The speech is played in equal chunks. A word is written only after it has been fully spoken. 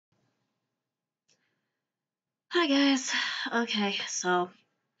Hi guys. Okay, so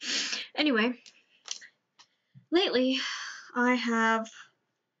anyway, lately I have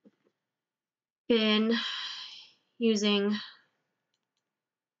been using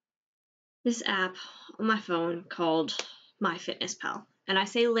this app on my phone called MyFitnessPal. And I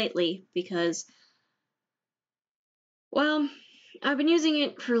say lately because, well, I've been using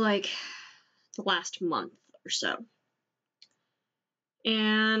it for like the last month or so.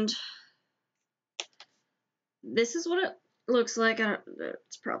 And this is what it looks like.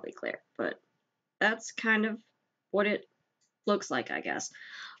 It's probably clear, but that's kind of what it looks like, I guess.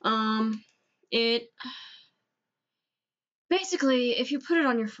 It basically, if you put it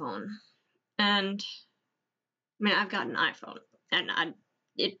on your phone, and I mean, I've got an iPhone, and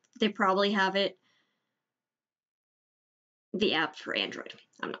they probably have the app for Android.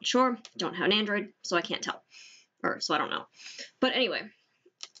 I'm not sure. Don't have an Android, so I can't tell, or so I don't know. But anyway,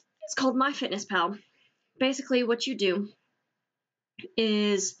 it's called MyFitnessPal. Basically, what you do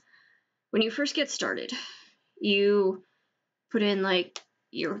is when you first get started, you put in like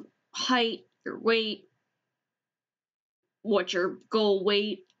your height, your weight, what your goal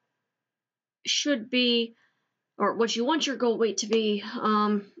weight should be, or what you want your goal weight to be.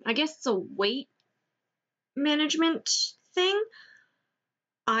 I guess it's a weight management thing.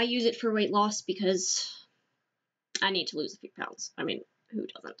 I use it for weight loss because I need to lose a few pounds. I mean, who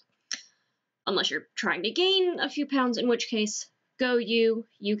doesn't? Unless you're trying to gain a few pounds, in which case, go you.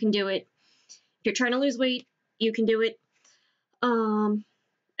 You can do it. If you're trying to lose weight, you can do it.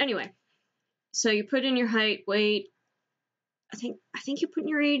 Anyway, so you put in your height, weight. I think you put in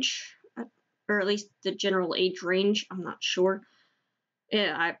your age, or at least the general age range. I'm not sure.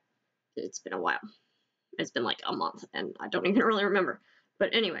 Yeah, it's been a while. It's been like a month, and I don't even really remember.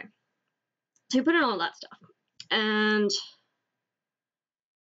 But anyway, so you put in all that stuff, and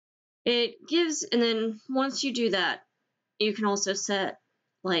it gives, and then once you do that, you can also set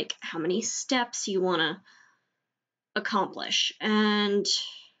like how many steps you want to accomplish and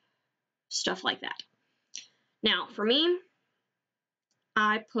stuff like that. Now, for me,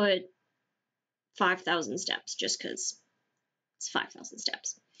 I put 5,000 steps just because it's 5,000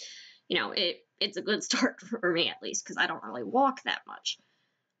 steps. You know, it's a good start for me, at least, because I don't really walk that much.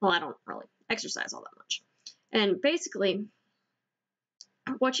 Well, I don't really exercise all that much. And basically,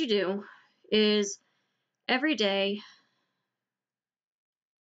 what you do is every day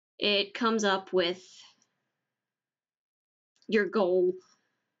it comes up with your goal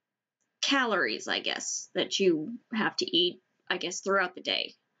calories, I guess, that you have to eat, I guess, throughout the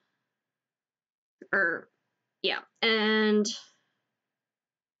day. Or, yeah. And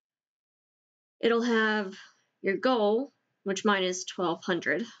it'll have your goal, which mine is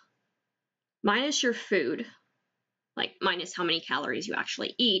 1,200, minus your food, like minus how many calories you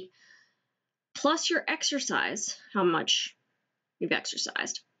actually eat, plus your exercise, how much you've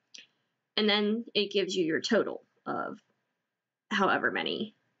exercised. And then it gives you your total of however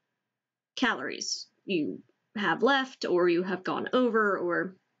many calories you have left, or you have gone over,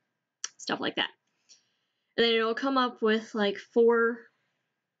 or stuff like that. And then it'll come up with like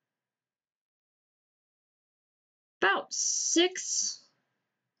about 6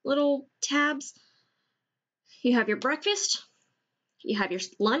 little tabs. You have your breakfast, you have your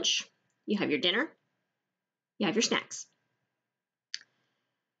lunch, you have your dinner, you have your snacks.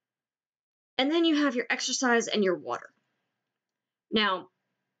 And then you have your exercise and your water. Now,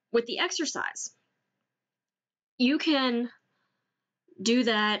 with the exercise, you can do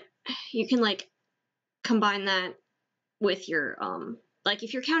that, you can like combine that with your like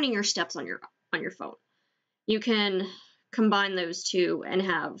if you're counting your steps on your phone, you can combine those two and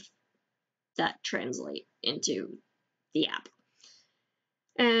have that translate into the app.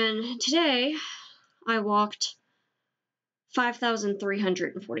 And today I walked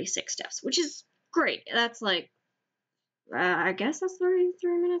 5,346 steps, which is great. That's like I guess that's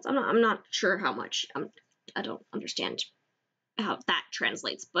 33 minutes. I'm not sure how much. I don't understand how that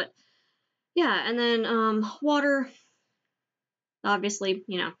translates, but yeah. And then water. Obviously,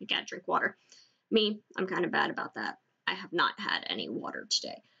 you know, you gotta drink water. Me, I'm kind of bad about that. I have not had any water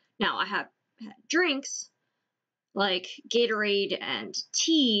today. Now, I have had drinks like Gatorade and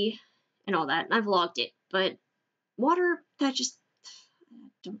tea and all that, and I've logged it, but water, I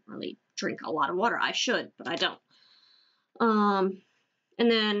don't really drink a lot of water. I should, but I don't. And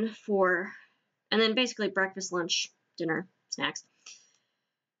then basically breakfast, lunch, dinner, snacks.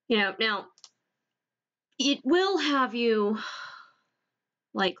 You know, now it will have you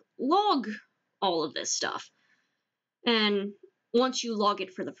like log all of this stuff. And once you log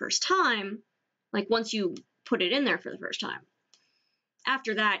it for the first time, like once you put it in there for the first time,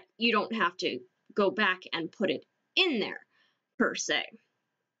 after that, you don't have to go back and put it in there, per se.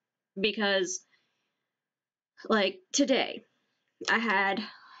 Because, like, today, I had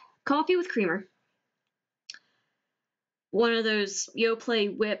coffee with creamer, one of those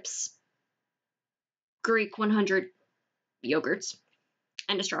Yoplait Whips Greek 100 yogurts,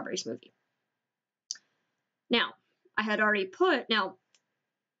 and a strawberry smoothie. Now, I had already put,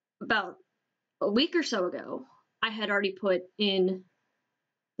 about a week or so ago, I had already put in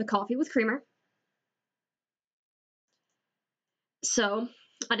the coffee with creamer. So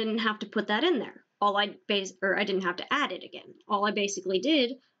I didn't have to put that in there. I didn't have to add it again. All I basically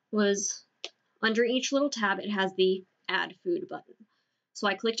did was, under each little tab, it has the add food button. So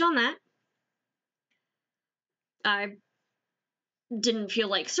I clicked on that. I didn't feel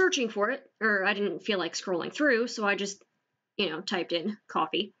like searching for it, or I didn't feel like scrolling through, so I just, typed in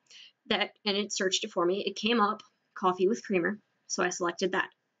coffee, and it searched it for me. It came up, coffee with creamer, so I selected that,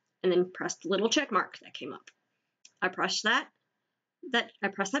 and then pressed the little check mark that came up. I pressed that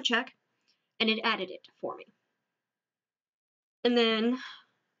check, and it added it for me. And then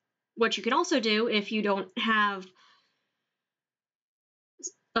what you can also do, if you don't have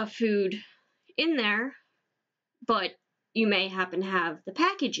a food in there, but you may happen to have the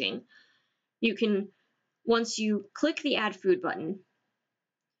packaging, you can, once you click the add food button,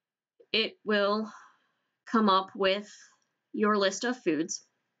 it will come up with your list of foods.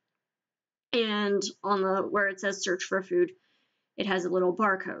 And on where it says search for food, it has a little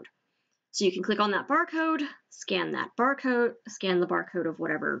barcode. So you can click on that barcode, scan the barcode of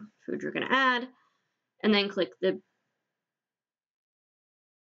whatever food you're going to add, and then click the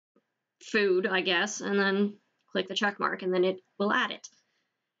food, I guess, and then click the check mark, and then it will add it.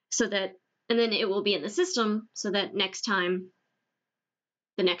 And then it will be in the system, so that the next time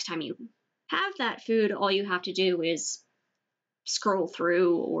you have that food, all you have to do is scroll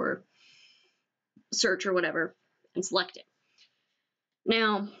through or search or whatever and select it.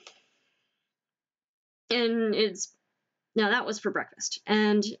 Now that was for breakfast,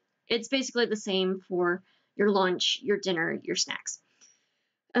 and it's basically the same for your lunch, your dinner, your snacks.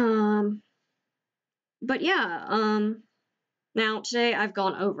 But yeah, now today I've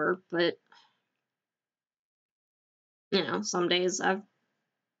gone over, but some days I've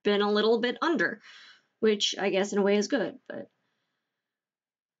been a little bit under, which I guess in a way is good, but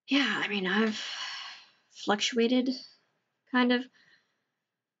yeah, I mean, I've fluctuated, kind of.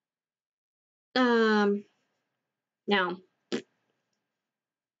 Now,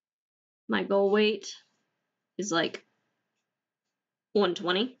 my goal weight is like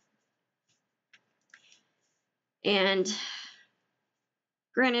 120. And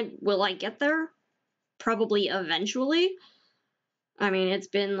granted, will I get there? Probably eventually. I mean, it's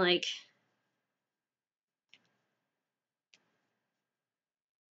been like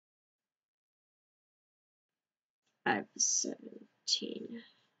 17.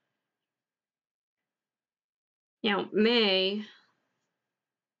 Now, May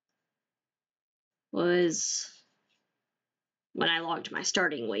was when I logged my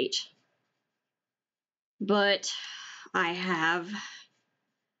starting weight. But I have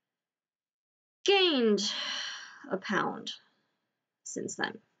gained a pound since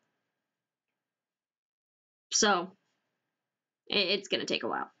then. So, it's going to take a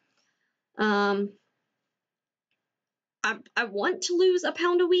while. I want to lose a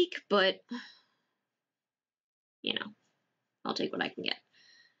pound a week, but, I'll take what I can get.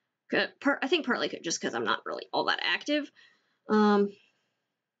 I think partly just because I'm not really all that active. But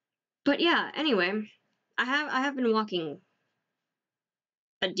yeah, anyway, I have been walking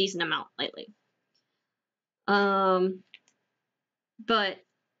a decent amount lately. But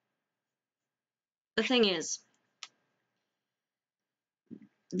the thing is,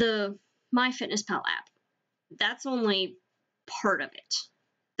 the MyFitnessPal app, that's only part of it.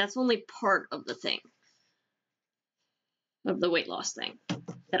 That's only part of the thing, of the weight loss thing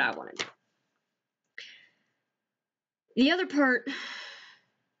that I want to do. The other part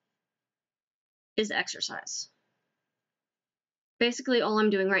is exercise. Basically, all I'm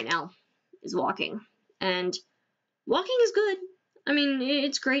doing right now is walking. And walking is good. I mean,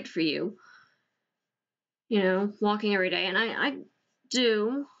 it's great for you. Walking every day. And I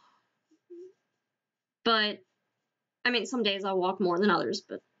do. But, I mean, some days I'll walk more than others.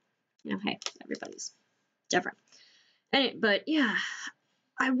 But, hey, everybody's different. But, yeah,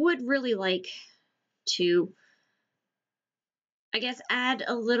 I would really like to, I guess, add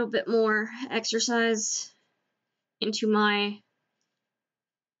a little bit more exercise into my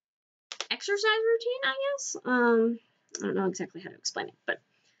exercise routine, I guess. I don't know exactly how to explain it, but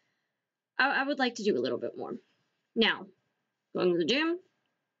I would like to do a little bit more. Now, going to the gym,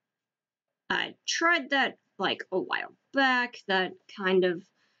 I tried that like a while back. That kind of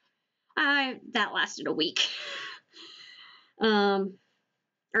that lasted a week. Or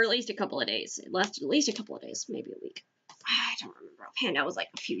at least a couple of days. It lasted at least a couple of days, maybe a week. I don't remember offhand. That was like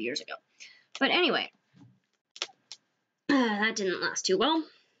a few years ago. But anyway, that didn't last too well.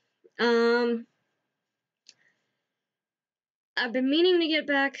 I've been meaning to get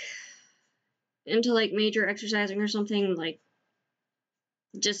back into like major exercising or something, like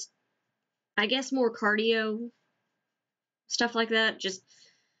just I guess more cardio stuff like that, just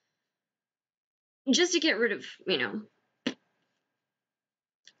to get rid of, you know,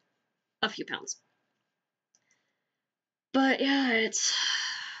 a few pounds. But yeah,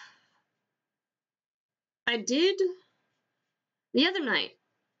 the other night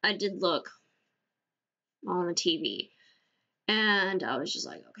I did look on the TV and I was just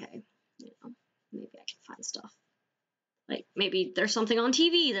like, okay, you know, maybe I can find stuff. Like maybe there's something on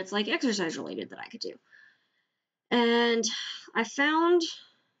TV that's like exercise related that I could do. And I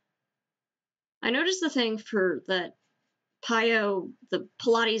noticed the thing for that the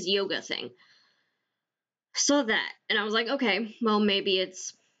Pilates yoga thing. Saw that, and I was like, okay, well, maybe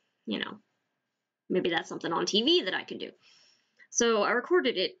it's, you know, maybe that's something on TV that I can do. So I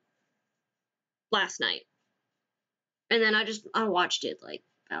recorded it last night, and then I watched it like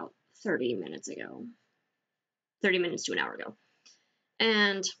about 30 minutes ago. 30 minutes to an hour ago.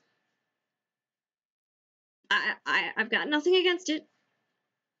 And I've got nothing against it,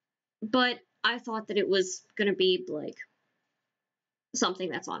 but I thought that it was going to be like something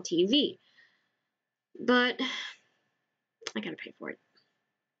that's on TV. But I gotta pay for it.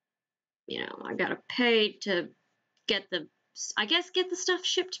 You know, I gotta pay to get the stuff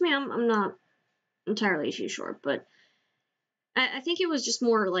shipped to me. I'm not entirely too sure, but I think it was just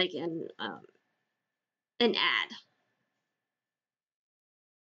more like an ad,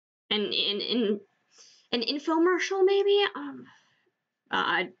 in an infomercial maybe.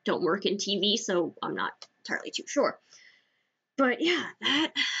 I don't work in TV, so I'm not entirely too sure. But yeah,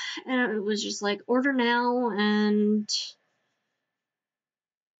 and it was just like order now and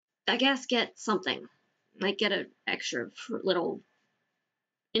I guess get something, like get an extra little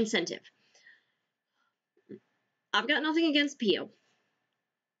incentive. I've got nothing against Pio,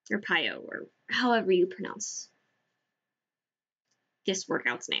 or however you pronounce this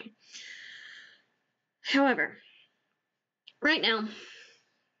workout's name. However, right now,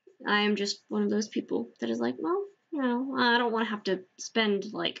 I am just one of those people that is like, well, you know, I don't want to have to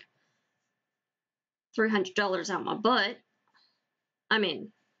spend like $300 out my butt. I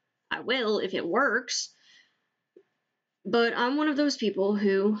mean, I will if it works, but I'm one of those people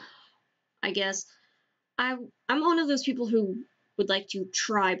who, I guess, I'm one of those people who would like to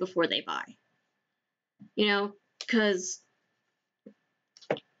try before they buy. You know, because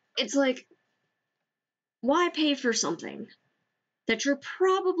it's like, why pay for something that you're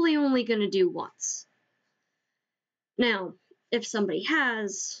probably only going to do once? Now, if somebody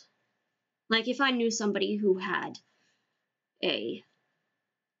has, like if I knew somebody who had a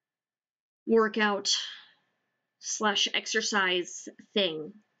workout / exercise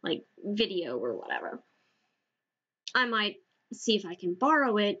thing, like video or whatever, I might see if I can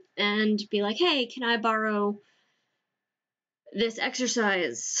borrow it and be like, hey, can I borrow this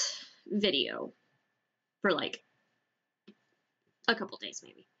exercise video for like a couple days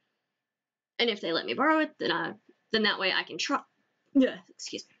maybe? And if they let me borrow it, then that way I can try. Yeah,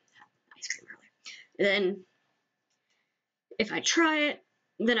 excuse me, I had ice cream earlier. And then if I try it,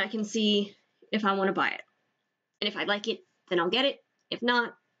 then I can see if I want to buy it. And if I like it, then I'll get it. If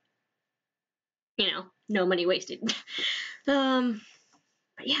not, you know, no money wasted. But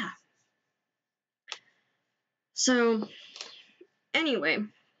yeah. So, anyway,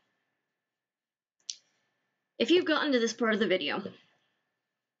 if you've gotten to this part of the video,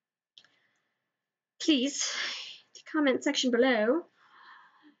 please, the comment section below,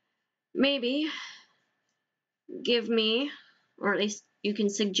 maybe give me, or at least you can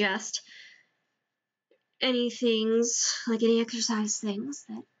suggest any things, like any exercise things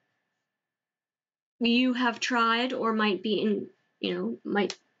that you have tried or might be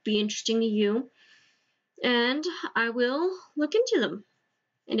might be interesting to you, and I will look into them.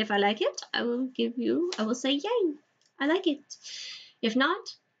 And if I like it, I will say, yay, I like it. If not,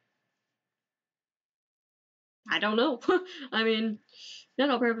 I don't know. I mean, then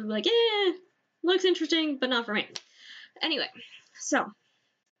I'll probably be like, yeah, looks interesting, but not for me. Anyway, so,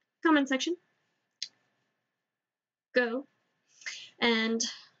 comment section. Go. And,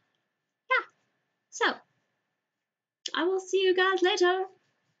 yeah. So, I will see you guys later.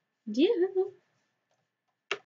 Yeah.